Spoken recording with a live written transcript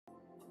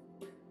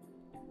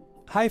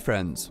Hi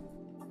friends!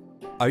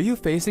 Are you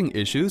facing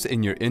issues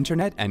in your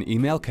internet and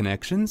email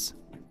connections?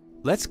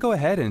 Let's go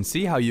ahead and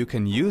see how you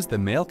can use the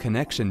Mail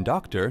Connection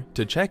Doctor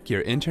to check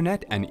your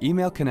internet and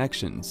email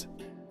connections.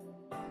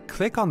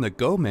 Click on the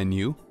Go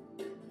menu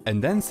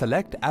and then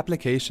select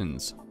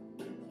Applications.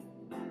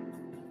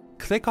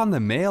 Click on the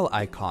Mail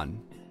icon.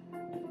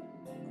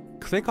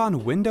 Click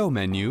on Window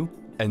menu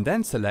and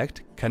then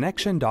select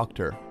Connection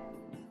Doctor.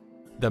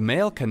 The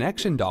Mail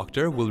Connection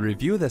Doctor will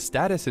review the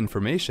status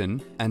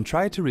information and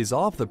try to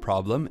resolve the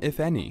problem if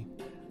any.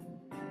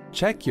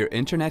 Check your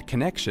internet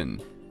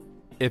connection.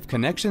 If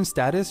connection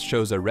status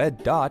shows a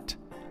red dot,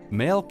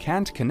 Mail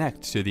can't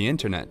connect to the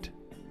internet.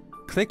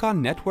 Click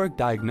on Network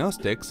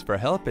Diagnostics for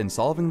help in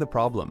solving the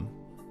problem.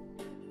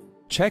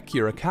 Check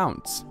your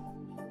accounts.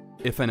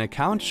 If an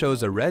account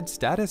shows a red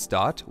status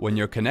dot when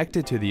you're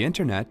connected to the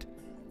internet,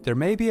 there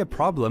may be a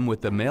problem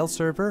with the mail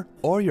server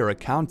or your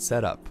account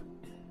setup.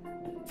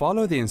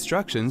 Follow the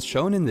instructions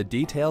shown in the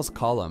Details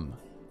column.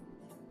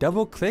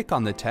 Double-click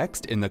on the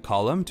text in the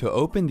column to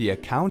open the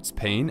Accounts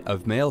pane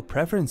of Mail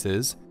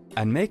Preferences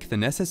and make the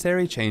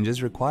necessary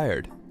changes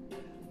required.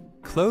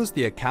 Close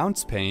the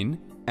Accounts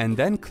pane and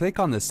then click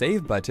on the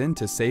Save button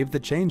to save the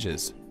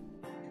changes.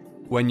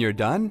 When you're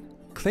done,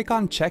 click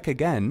on Check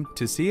again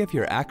to see if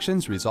your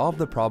actions resolve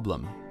the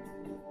problem.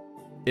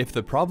 If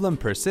the problem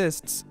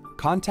persists,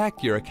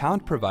 contact your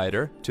account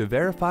provider to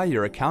verify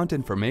your account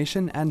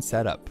information and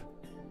setup.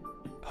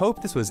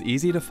 Hope this was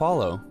easy to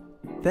follow.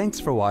 Thanks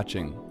for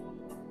watching.